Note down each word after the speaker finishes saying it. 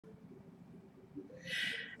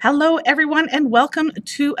Hello, everyone, and welcome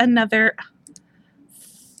to another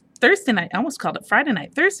Thursday night. I almost called it Friday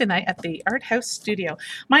night. Thursday night at the Art House Studio.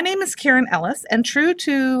 My name is Karen Ellis, and true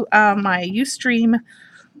to my Ustream,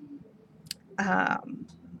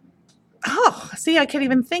 see, I can't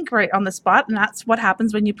even think right on the spot, and that's what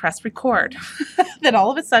happens when you press record. Then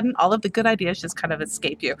all of a sudden, all of the good ideas just kind of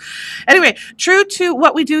escape you. Anyway, true to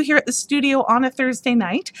what we do here at the studio on a Thursday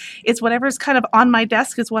night, it's whatever's kind of on my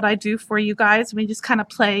desk is what I do for you guys. We just kind of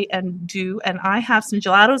play and do, and I have some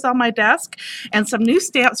gelatos on my desk and some new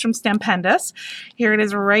stamps from Stampendous. Here it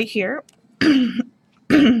is right here.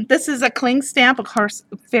 This is a cling stamp, of course,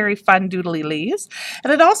 very fun doodly leaves.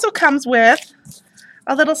 And it also comes with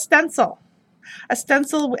a little stencil. A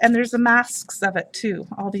stencil, and there's the masks of it too.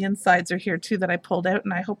 All the insides are here too that I pulled out,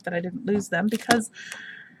 and I hope that I didn't lose them because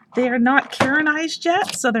they are not Karenized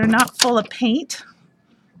yet, so they're not full of paint.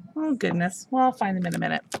 Oh goodness, well, I'll find them in a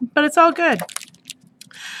minute, but it's all good.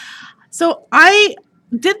 So I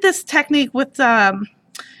did this technique with the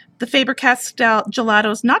Faber-Castell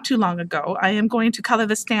gelatos not too long ago. I am going to color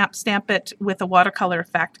the stamp it with a watercolor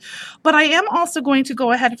effect, but I am also going to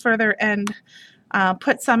go ahead further and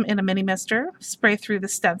put some in a mini mister, spray through the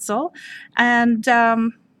stencil, and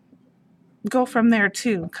go from there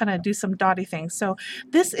too, kind of do some dotty things. So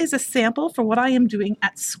this is a sample for what I am doing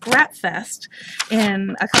at ScrapFest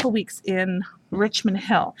in a couple weeks in Richmond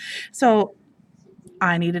Hill. So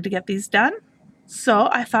I needed to get these done, so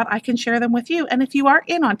I thought I can share them with you. And if you are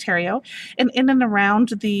in Ontario and in and around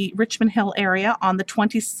the Richmond Hill area on the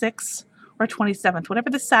 26th or 27th, whatever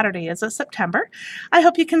the Saturday is of September, I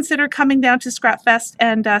hope you consider coming down to ScrapFest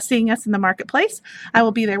and seeing us in the marketplace. I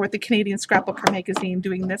will be there with the Canadian Scrapbooker magazine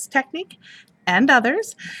doing this technique and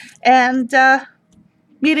others, and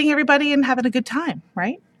meeting everybody and having a good time,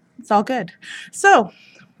 right? It's all good. So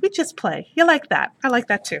we just play. You like that? I like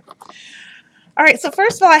that too. All right, so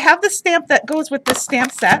first of all, I have the stamp that goes with this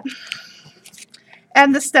stamp set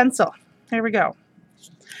and the stencil. There we go.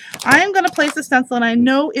 I am going to place the stencil, and I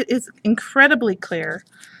know it is incredibly clear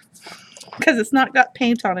because it's not got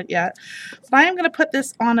paint on it yet. But I am going to put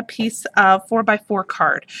this on a piece of 4x4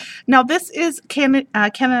 card. Now, this is Canadian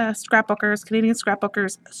Scrapbookers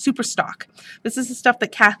SuperStock. This is the stuff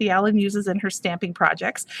that Kathy Allen uses in her stamping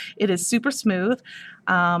projects. It is super smooth.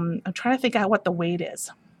 I'm trying to think out what the weight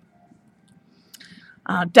is.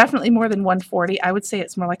 Definitely more than 140. I would say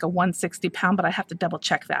it's more like a 160 pound, but I have to double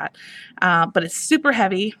check that. But it's super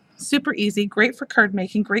heavy, super easy, great for card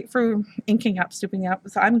making, great for inking up, stooping up.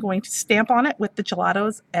 So I'm going to stamp on it with the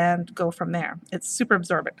gelatos and go from there. It's super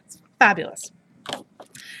absorbent. It's fabulous.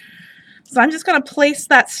 So I'm just going to place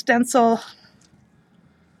that stencil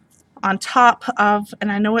on top of,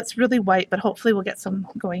 and I know it's really white, but hopefully we'll get some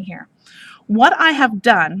going here. What I have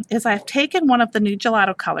done is I've taken one of the new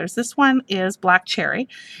gelato colors. This one is Black Cherry.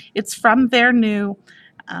 It's from their new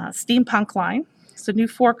steampunk line. So new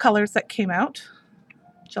 4 colors that came out.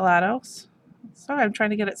 Gelatos. Sorry, I'm trying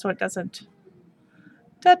to get it so it doesn't.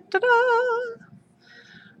 Da-da-da!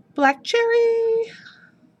 Black Cherry.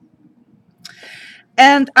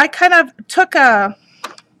 And I kind of took a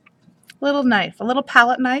little knife, a little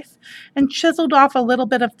palette knife, and chiseled off a little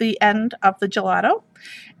bit of the end of the gelato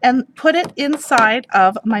and put it inside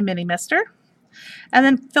of my mini mister, and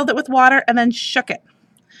then filled it with water and then shook it.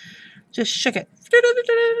 Just shook it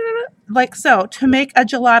like so to make a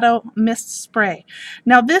gelato mist spray.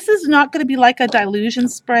 Now this is not going to be like a dilution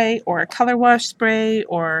spray or a color wash spray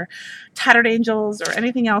or Tattered Angels or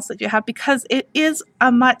anything else that you have, because it is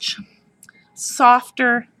a much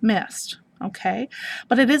softer mist. Okay,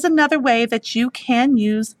 but it is another way that you can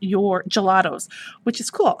use your gelatos, which is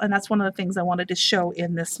cool, and that's one of the things I wanted to show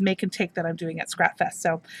in this make and take that I'm doing at ScrapFest.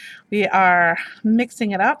 So we are mixing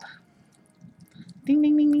it up. Ding,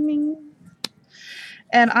 ding, ding, ding, ding.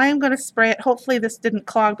 And I am going to spray it. Hopefully this didn't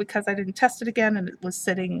clog because I didn't test it again and it was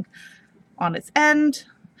sitting on its end.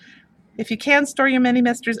 If you can store your mini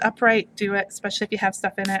misters upright, do it, especially if you have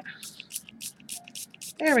stuff in it.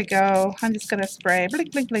 There we go. I'm just going to spray.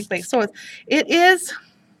 Blink, blink, blink, blink. So it is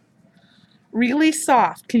really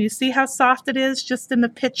soft. Can you see how soft it is just in the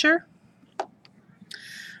picture?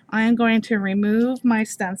 I am going to remove my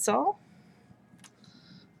stencil.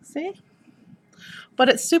 See? But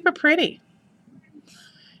it's super pretty.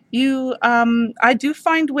 I do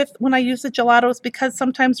find when I use the gelatos, because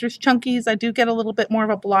sometimes there's chunkies, I do get a little bit more of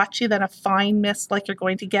a blotchy than a fine mist like you're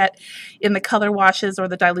going to get in the color washes or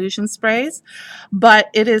the dilution sprays. But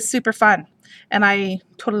it is super fun, and I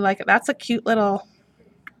totally like it. That's a cute little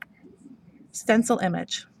stencil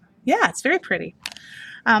image. Yeah, it's very pretty.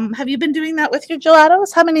 Have you been doing that with your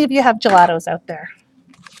gelatos? How many of you have gelatos out there?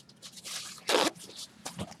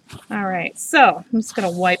 All right, so I'm just going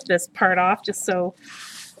to wipe this part off just so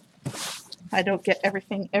I don't get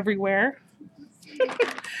everything everywhere.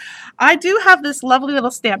 I do have this lovely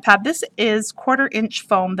little stamp pad. This is 1/4 inch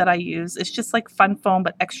foam that I use. It's just like fun foam,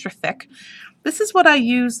 but extra thick. This is what I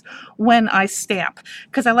use when I stamp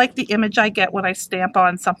because I like the image I get when I stamp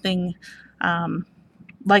on something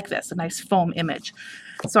like this, a nice foam image.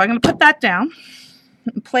 So I'm going to put that down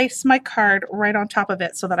and place my card right on top of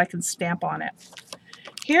it so that I can stamp on it.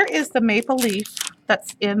 Here is the maple leaf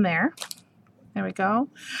that's in there. There we go.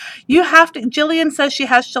 You have to, Jillian says she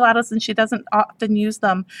has gelatos and she doesn't often use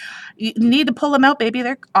them. You need to pull them out, baby.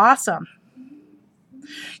 They're awesome.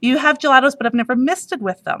 You have gelatos, but I've never misted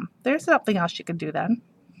with them. There's something else you can do then.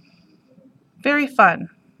 Very fun.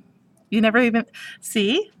 You never even,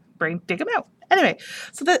 see? Dig them out. Anyway,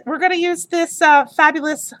 so we're going to use this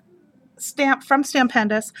fabulous stamp from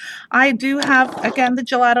Stampendous. I do have, again, the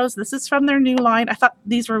gelatos. This is from their new line. I thought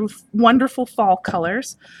these were wonderful fall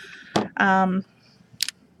colors.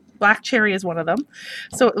 Black cherry is one of them.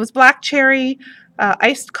 So it was black cherry,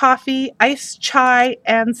 iced coffee, iced chai,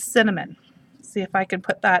 and cinnamon. See if I can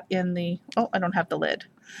put that in the, oh, I don't have the lid.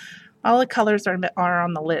 All the colors are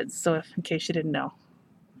on the lids, so in case you didn't know.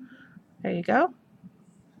 There you go.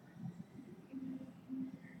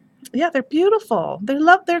 Yeah, they're beautiful.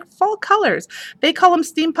 They're fall colors. They call them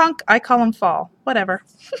steampunk. I call them fall. Whatever.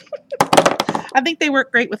 I think they work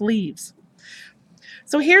great with leaves.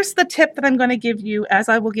 So here's the tip that I'm going to give you, as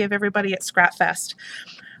I will give everybody at ScrapFest.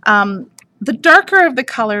 The darker of the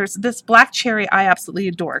colors, this black cherry I absolutely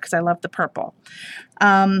adore because I love the purple.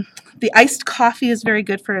 The iced coffee is very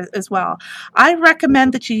good for it as well. I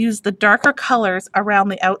recommend that you use the darker colors around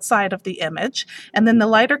the outside of the image and then the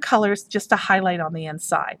lighter colors just to highlight on the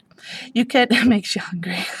inside. You can, it makes you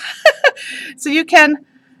hungry. So you can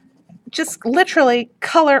just literally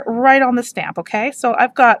color right on the stamp, okay? So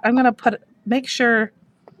I'm going to make sure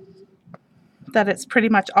that it's pretty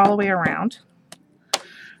much all the way around.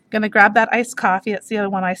 Going to grab that iced coffee. It's the other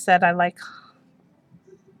one I said I like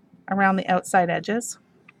around the outside edges.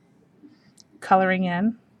 Coloring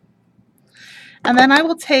in. And then I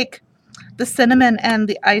will take the cinnamon and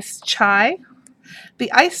the iced chai.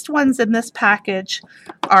 The iced ones in this package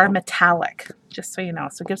are metallic, just so you know.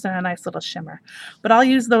 So it gives them a nice little shimmer. But I'll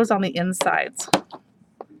use those on the insides.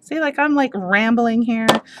 See, like I'm like rambling here.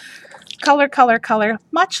 Color, color, color,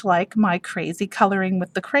 much like my crazy coloring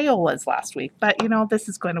with the Crayolas last week. But, you know, this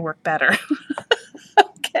is going to work better.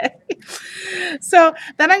 Okay. So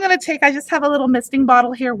then I'm going to take, I just have a little misting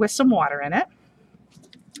bottle here with some water in it.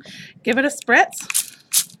 Give it a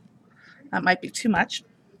spritz. That might be too much.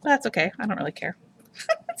 But that's okay. I don't really care.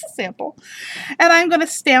 It's a sample. And I'm going to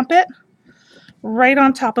stamp it right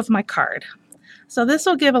on top of my card. So this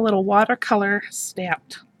will give a little watercolor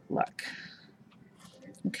stamped look.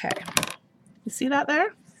 Okay. You see that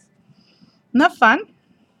there? Isn't that fun?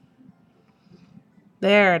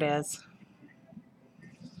 There it is.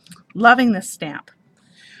 Loving this stamp.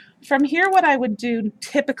 From here, what I would do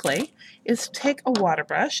typically is take a water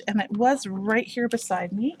brush, and it was right here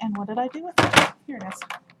beside me, and what did I do with it? Here it is.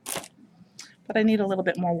 But I need a little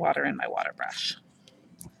bit more water in my water brush.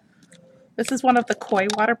 This is one of the koi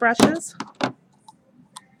water brushes.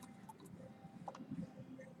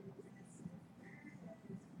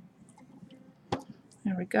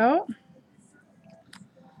 There we go.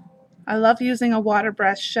 I love using a water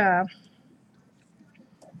brush for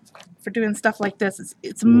doing stuff like this.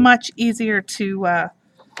 It's much easier to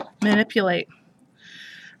manipulate.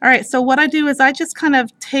 All right, so what I do is I just kind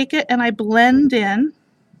of take it and I blend in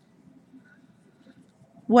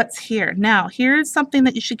what's here. Now, here's something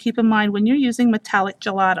that you should keep in mind when you're using metallic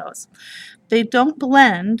gelatos. They don't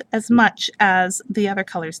blend as much as the other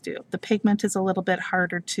colors do. The pigment is a little bit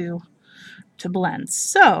harder to blend.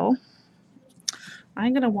 So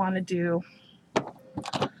I'm going to want to do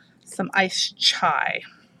some iced chai.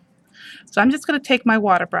 So I'm just going to take my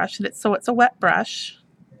water brush, and it's a wet brush,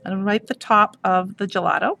 and right the top of the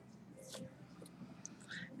gelato,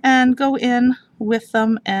 and go in with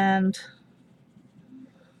them and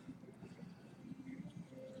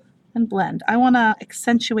blend. I want to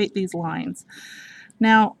accentuate these lines.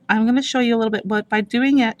 Now I'm going to show you a little bit, but by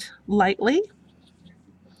doing it lightly,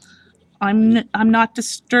 I'm not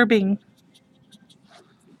disturbing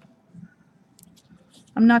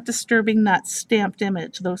that stamped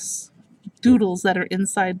image, those doodles that are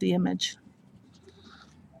inside the image.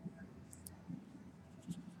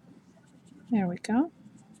 There we go.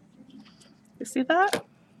 You see that?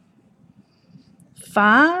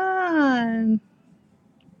 Fun.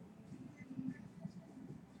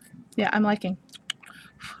 Yeah, I'm liking.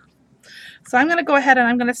 So I'm going to go ahead and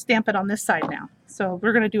I'm going to stamp it on this side now. So So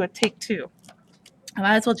we're going to do a take 2. I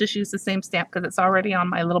might as well just use the same stamp because it's already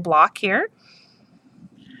on my little block here.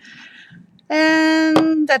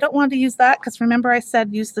 And I don't want to use that because remember I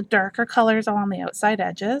said use the darker colors on the outside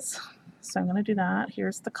edges. So I'm going to do that.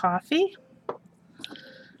 Here's the coffee.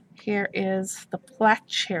 Here is the black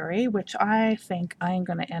cherry, which I think I'm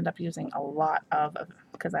going to end up using a lot of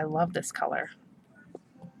because I love this color.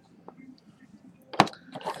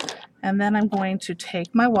 And then I'm going to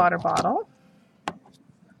take my water bottle.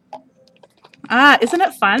 Ah, isn't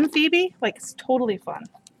it fun, Phoebe? Like, it's totally fun.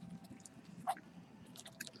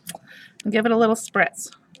 And give it a little spritz.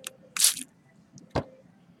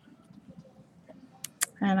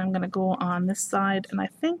 And I'm going to go on this side, and I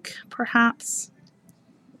think perhaps...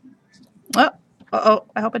 Oh, uh-oh,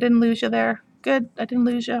 I hope I didn't lose you there. Good, I didn't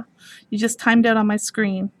lose you. You just timed out on my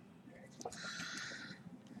screen.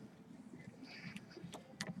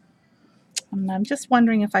 And I'm just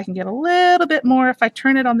wondering if I can get a little bit more. If I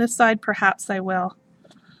turn it on this side, perhaps I will.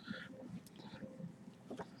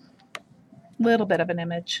 Little bit of an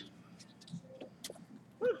image.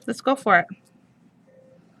 Let's go for it.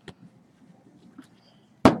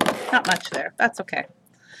 Not much there. That's okay.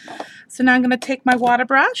 So now I'm going to take my water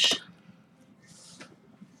brush.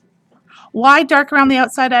 Why dark around the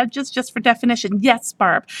outside edges? Just for definition. Yes,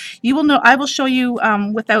 Barb. You will know. I will show you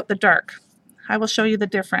without the dark. I will show you the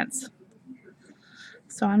difference.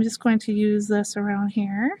 So I'm just going to use this around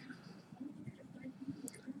here.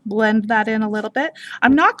 Blend that in a little bit.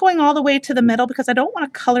 I'm not going all the way to the middle because I don't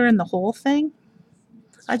want to color in the whole thing.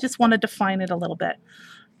 I just want to define it a little bit.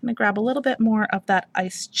 I'm going to grab a little bit more of that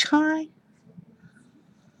iced chai.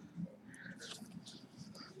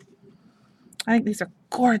 I think these are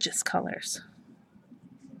gorgeous colors.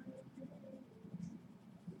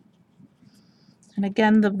 And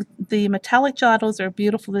again, the metallic gelatos are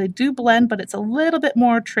beautiful. They do blend, but it's a little bit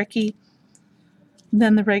more tricky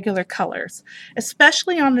than the regular colors,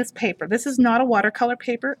 especially on this paper. This is not a watercolor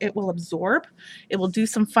paper. It will absorb. It will do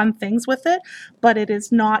some fun things with it, but it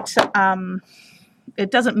is not,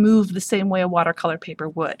 it doesn't move the same way a watercolor paper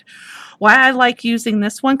would. Why I like using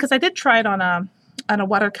this one, because I did try it on a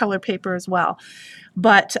watercolor paper as well,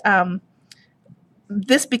 but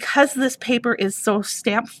because this paper is so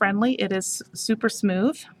stamp friendly, it is super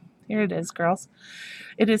smooth. Here it is, girls.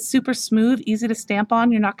 It is super smooth, easy to stamp on.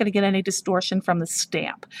 You're not going to get any distortion from the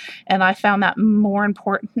stamp. And I found that more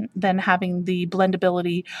important than having the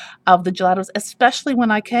blendability of the gelatos, especially when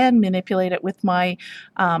I can manipulate it with my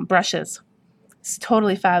brushes. It's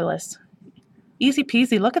totally fabulous. Easy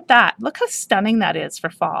peasy. Look at that. Look how stunning that is for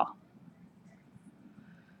fall.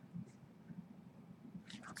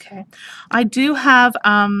 Okay. I do have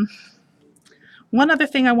one other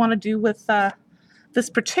thing I want to do with this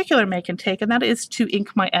particular make and take, and that is to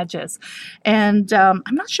ink my edges. And I'm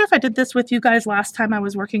not sure if I did this with you guys last time I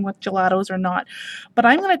was working with gelatos or not, but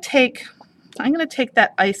I'm going to take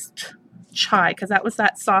that iced chai, because that was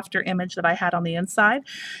that softer image that I had on the inside,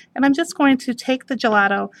 and I'm just going to take the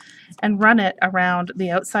gelato and run it around the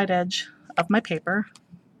outside edge of my paper.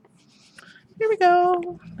 Here we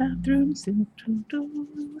go. Bathrooms,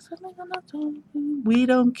 we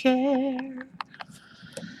don't care.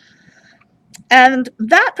 And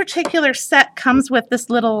that particular set comes with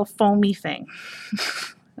this little foamy thing.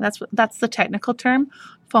 That's the technical term,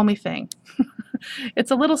 foamy thing.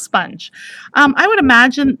 It's a little sponge. I would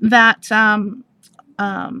imagine that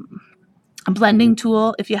a blending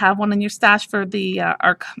tool, if you have one in your stash for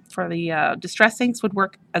the distress inks, would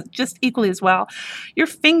work just equally as well. Your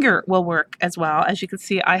finger will work as well. As you can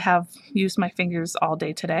see, I have used my fingers all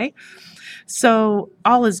day today, so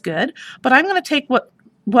all is good. But I'm going to take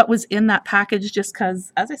what was in that package, just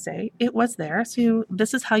because, as I say, it was there. So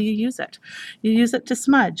this is how you use it. You use it to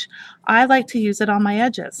smudge. I like to use it on my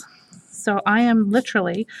edges. So I am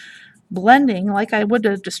literally blending like I would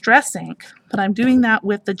a distress ink, but I'm doing that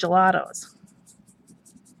with the gelatos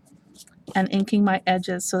and inking my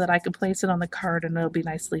edges so that I can place it on the card and it'll be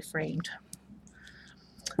nicely framed.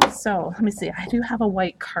 So let me see. I do have a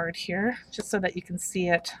white card here just so that you can see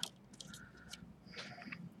it.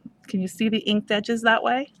 Can you see the inked edges that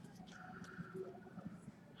way?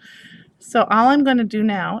 So all I'm going to do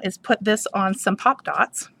now is put this on some pop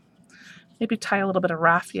dots, maybe tie a little bit of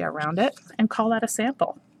raffia around it, and call that a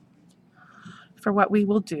sample for what we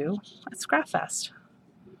will do at ScrapFest.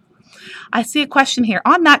 I see a question here.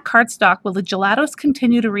 On that cardstock, will the gelatos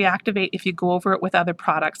continue to reactivate if you go over it with other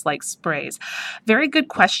products like sprays? Very good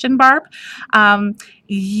question, Barb.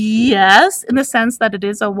 Yes, in the sense that it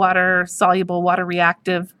is a water-soluble,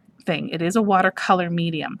 water-reactive thing. It is a watercolor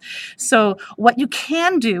medium. So what you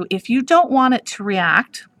can do, if you don't want it to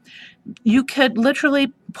react, you could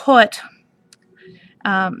literally put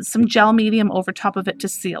some gel medium over top of it to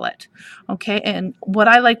seal it. Okay, and what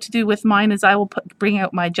I like to do with mine is I will bring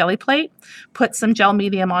out my jelly plate, put some gel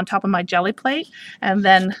medium on top of my jelly plate, and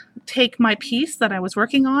then take my piece that I was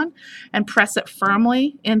working on and press it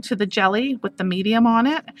firmly into the jelly with the medium on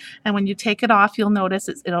it. And when you take it off, you'll notice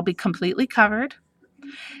it'll be completely covered,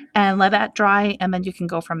 and let that dry, and then you can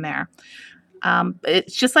go from there.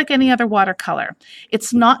 It's just like any other watercolor.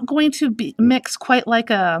 It's not going to be mix quite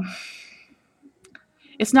like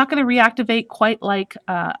it's not going to reactivate quite like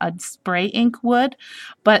a spray ink would,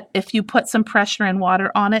 but if you put some pressure and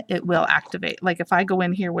water on it, it will activate. Like if I go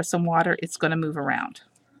in here with some water, it's going to move around.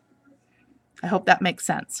 I hope that makes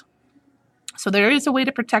sense. So there is a way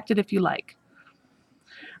to protect it if you like.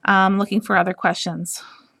 Looking for other questions.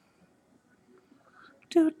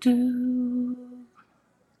 Did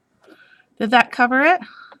that cover it?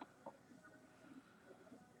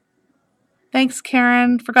 Thanks,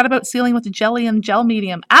 Karen. Forgot about sealing with the jelly and gel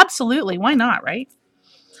medium. Absolutely. Why not, right?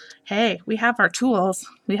 Hey, we have our tools.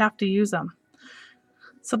 We have to use them.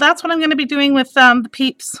 So that's what I'm going to be doing with the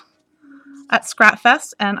peeps at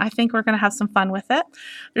ScrapFest, and I think we're going to have some fun with it.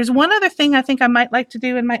 There's one other thing I think I might like to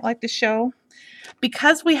do and might like to show.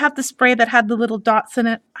 Because we have the spray that had the little dots in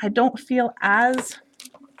it, I don't feel as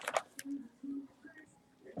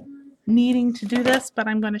needing to do this, but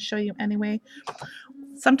I'm going to show you anyway.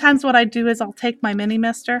 Sometimes what I do is I'll take my mini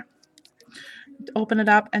mister, open it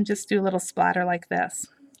up, and just do a little splatter like this.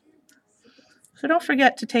 So don't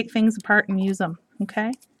forget to take things apart and use them,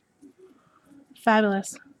 okay?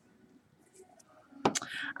 Fabulous.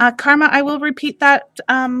 Karma, I will repeat that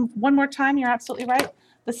one more time. You're absolutely right.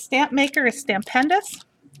 The stamp maker is Stampendous.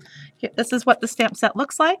 This is what the stamp set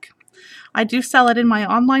looks like. I do sell it in my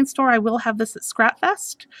online store. I will have this at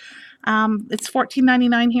ScrapFest. It's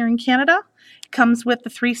 $14.99 here in Canada. It comes with the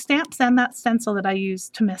 3 stamps and that stencil that I use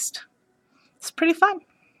to mist. It's pretty fun.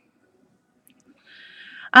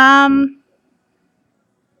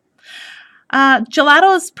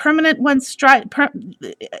 Gelatos permanent ones dry.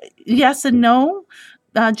 Yes and no.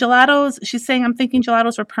 Gelatos, she's saying, I'm thinking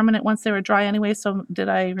gelatos were permanent once they were dry anyway, so did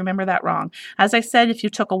I remember that wrong? As I said, if you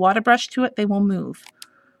took a water brush to it, they will move.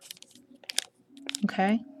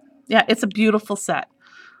 Okay? Yeah, it's a beautiful set.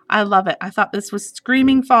 I love it. I thought this was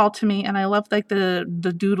screaming fall to me, and I love like the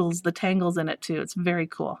doodles, the tangles in it too. It's very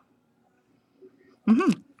cool. There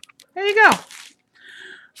you go.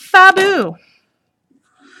 Fabu.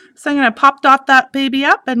 So I'm going to pop dot that baby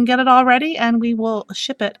up and get it all ready, and we will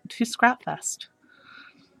ship it to ScrapFest.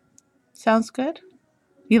 Sounds good?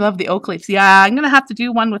 You love the oak leaves. Yeah, I'm going to have to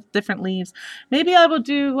do one with different leaves. Maybe I will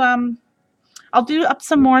do, I'll do up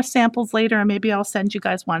some more samples later, and maybe I'll send you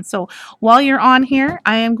guys one. So while you're on here,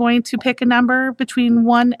 I am going to pick a number between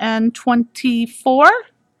 1 and 24.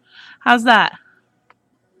 How's that?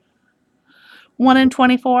 1 and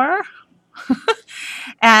 24.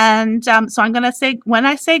 And so I'm going to say, when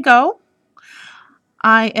I say go,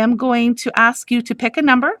 I am going to ask you to pick a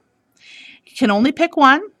number. You can only pick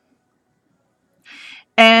one.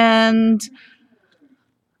 And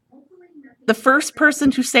the first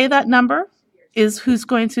person to say that number is who's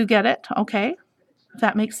going to get it. Okay, if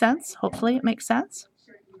that makes sense. Hopefully it makes sense.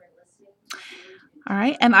 All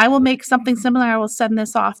right, and I will make something similar. I will send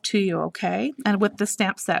this off to you, okay, and with the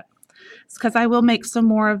stamp set. It's because I will make some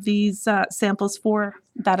more of these samples for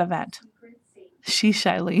that event. Sheesh,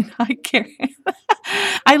 Eileen. I can't.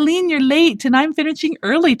 Eileen, you're late, and I'm finishing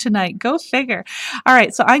early tonight. Go figure. All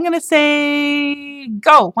right, so I'm going to say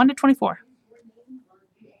go, 1 to 24.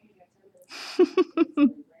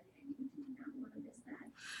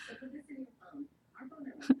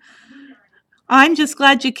 I'm just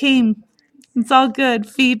glad you came. It's all good.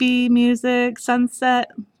 Phoebe, music, sunset,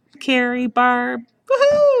 Carrie, Barb.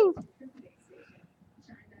 Woohoo!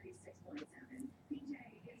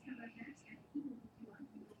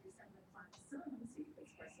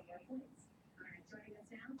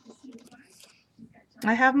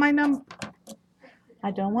 I have my number. I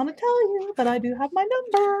don't want to tell you, but I do have my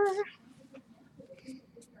number.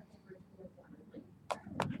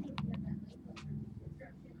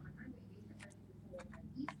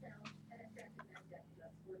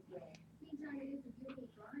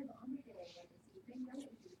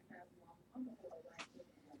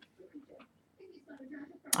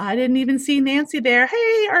 I didn't even see Nancy there.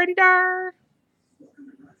 Hey, Artie Dar.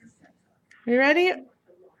 You ready?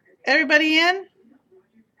 Everybody in?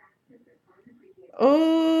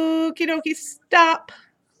 Okie dokie, stop.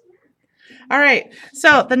 All right,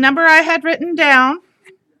 so the number I had written down.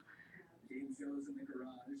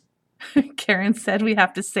 Karen said we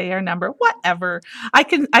have to say our number. Whatever. I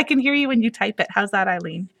can hear you when you type it. How's that,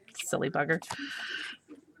 Eileen? Silly bugger.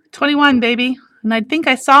 21, baby. And I think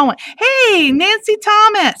I saw one. Hey, Nancy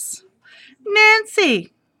Thomas.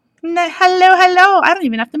 Nancy. Hello, hello. I don't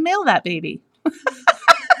even have to mail that baby.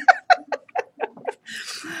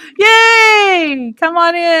 Yay! Come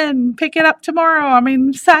on in. Pick it up tomorrow. I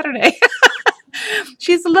mean, Saturday.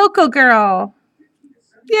 She's a local girl.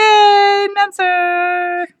 Yay, Nancy.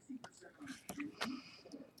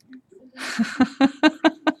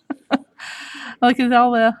 Look at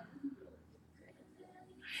all the.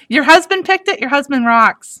 Your husband picked it? Your husband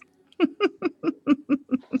rocks.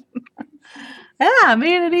 Yeah,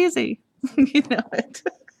 made it easy. You know it.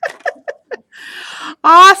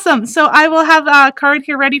 Awesome. So I will have a card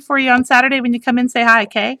here ready for you on Saturday when you come in. Say hi,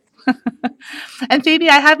 okay? And Phoebe,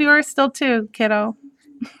 I have yours still too, kiddo.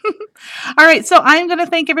 All right, so I'm going to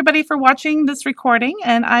thank everybody for watching this recording,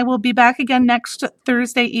 and I will be back again next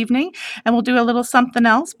Thursday evening, and we'll do a little something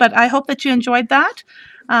else. But I hope that you enjoyed that.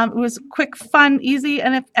 It was quick, fun, easy.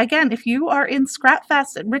 And if you are in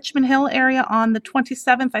ScrapFest at Richmond Hill area on the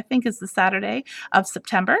 27th, I think is the Saturday of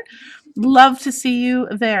September, love to see you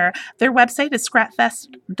there. Their website is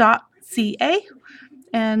ScrapFest.ca,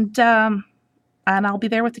 and I'll be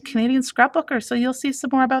there with the Canadian Scrapbooker, so you'll see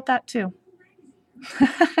some more about that too.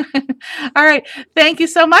 All right. Thank you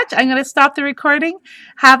so much. I'm going to stop the recording.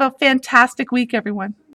 Have a fantastic week, everyone.